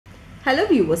Hello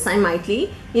viewers, I'm Maitli.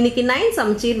 இன்னைக்கு 9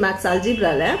 Samacheer Maths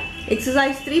Algebra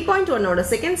exercise 3.1 ஓட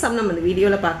second sum நம்ம இந்த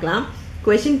வீடியோல பார்க்கலாம்.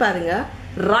 Question பாருங்க.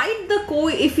 Write the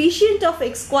coefficient of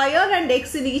x square and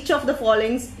x in each of the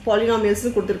following polynomials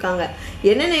னு கொடுத்திருக்காங்க.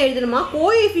 என்னென்ன எழுதணுமா?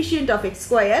 Coefficient of x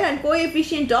square and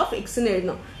coefficient of x னு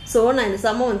எழுதணும். So நான் இந்த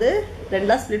sum வந்து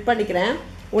ரெண்டா ஸ்ப்ளிட் பண்ணிக்கிறேன்.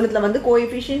 ஒண்ணுத்துல வந்து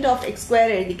coefficient of x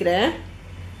square எழுதிக்கிறேன்.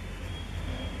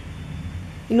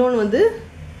 இன்னொன்னு வந்து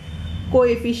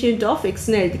coefficient of x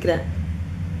னு எழுதிக்கிறேன்.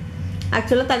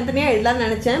 ஆக்சுவலா தனித்தனியா எழுதலாம்னு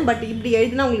நினைச்சேன், பட் இப்படி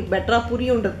எழுதினா உங்களுக்கு பெட்டரா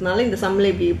புரியும்ன்றதுனால இந்த சம்ல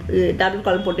இப்படி டேபிள்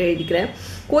காலம் போட்டு எழுதிக்கிறேன்.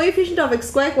 coefficient of x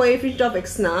square coefficient of x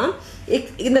னா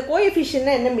இந்த coefficient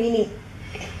என்ன மீனிங்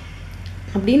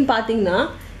அப்படினு பாத்தீங்கன்னா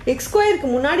x ஸ்கொயருக்கு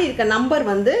முன்னாடி இருக்க நம்பர்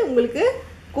வந்து உங்களுக்கு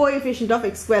coefficient of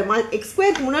x square. x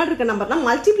ஸ்கொயருக்கு முன்னாடி இருக்க நம்பர்னா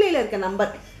மல்டிப்ளைல இருக்க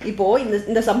நம்பர். இப்போ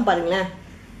இந்த சம் பாருங்களேன்.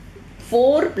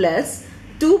 4 plus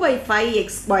 2/5x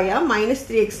square minus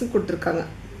 3x னு கொடுத்திருக்காங்க.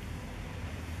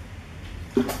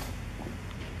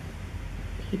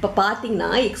 இப்ப பாத்தீங்கன்னா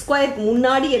x ஸ்கொயருக்கு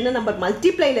முன்னாடி என்ன நம்பர்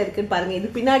மல்டிப்ளைல இருக்குன்னு பாருங்க. இது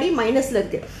பின்னாடி மைனஸ்ல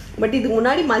இருக்கு, பட் இது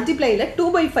முன்னாடி மல்டிப்ளைல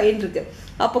 2/5 இருக்கு.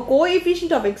 அப்ப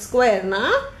coefficient of x square னா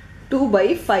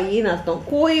 2/5 ன்னு அர்த்தம்.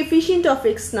 coefficient of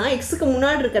x னா x க்கு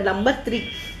முன்னாடி இருக்க நம்பர்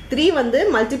 3 வந்து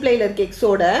மல்டிப்ளைல இருக்கு x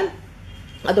ஓட,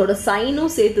 அதோட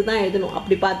சைனும் சேர்த்து தான் எழுதணும்.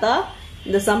 அப்படி பார்த்தா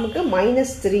இந்த சம்முக்கு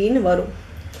 -3 ன்னு வரும்.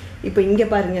 இப்போ இங்க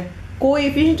பாருங்க,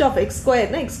 coefficient of x square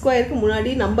னா x ஸ்கொயருக்கு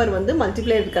முன்னாடி நம்பர் வந்து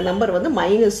மல்டிப்ளை இருக்க நம்பர் வந்து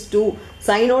 -2,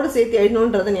 சைனோட சேர்த்து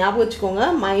எழுதணும்ன்றதை ஞாபகம் வச்சுக்கோங்க.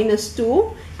 -2.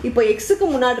 இப்போ x க்கு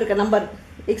முன்னாடி இருக்க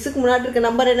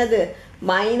நம்பர் என்னது?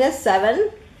 -√7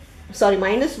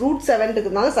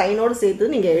 இருக்குனால சைனோட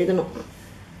சேர்த்து நீங்க எழுதணும்.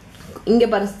 இங்க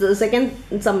பாருங்க, செகண்ட்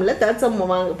சம்ல தேர்ட் சம்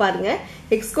பாருங்க.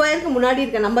 x ஸ்கொயருக்கு முன்னாடி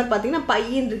இருக்க நம்பர் பாத்தீங்கன்னா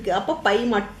பைன்னு இருக்கு. அப்ப பை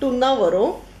மட்டும் தான்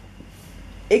வரும்.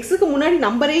 x க்கு முன்னாடி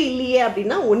நம்பரே இல்லையே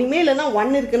அப்படின்னா ஒண்ணுமே இல்லைன்னா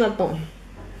 1 இருக்குன்னு அர்த்தம்.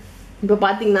 இப்போ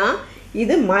பாத்தீங்கன்னா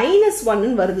இது -1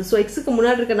 ன்னு வருது. ஸோ x க்கு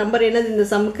முன்னாடி இருக்க நம்பர் என்னது இந்த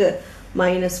சம்முக்கு?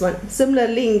 -1.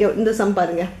 சிமிலர்லி இங்க இந்த சம்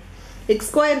பாருங்க. x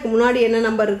ஸ்கொயருக்கு முன்னாடி என்ன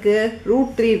நம்பர் இருக்கு?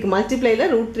 √3 இருக்கு. மல்டிப்ளைல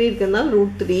 √3 இருக்குன்னா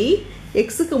 √3. x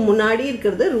க்கு முன்னாடி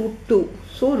இருக்கிறது √2.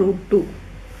 ஸோ √2.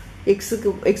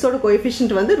 x ஓட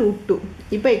கோஎஃபிஷியன்ட் வந்து √2.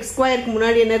 இப்போ x ஸ்கொயருக்கு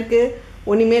முன்னாடி என்ன இருக்கு?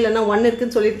 ஒண்ணுமே இல்லைன்னா 1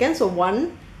 இருக்குன்னு சொல்லியிருக்கேன். ஸோ 1.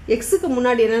 x க்கு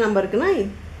முன்னாடி என்ன நம்பர் இருக்குன்னா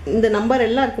இந்த நம்பர்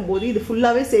எல்லாம் இருக்கும்போது இது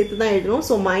ஃபுல்லாவே சேர்த்து தான் எழுதணும்.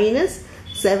 ஸோ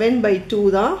 -7/2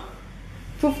 தான்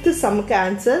 5th சம்முக்கு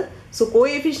ஆன்சர். ஸோ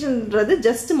கோஎஃபிஷியன்ட்ன்றது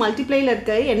ஜஸ்ட் மல்டிப்ளைல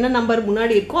இருக்க என்ன நம்பர்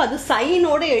முன்னாடி இருக்கோ அது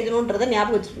சைனோட எழுதணுன்றதை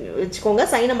ஞாபகம் வச்சுக்கோங்க.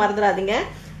 சைனை மறந்துடாதீங்க.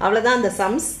 அவ்வளோதான் அந்த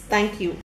சம்ஸ். தேங்க்யூ.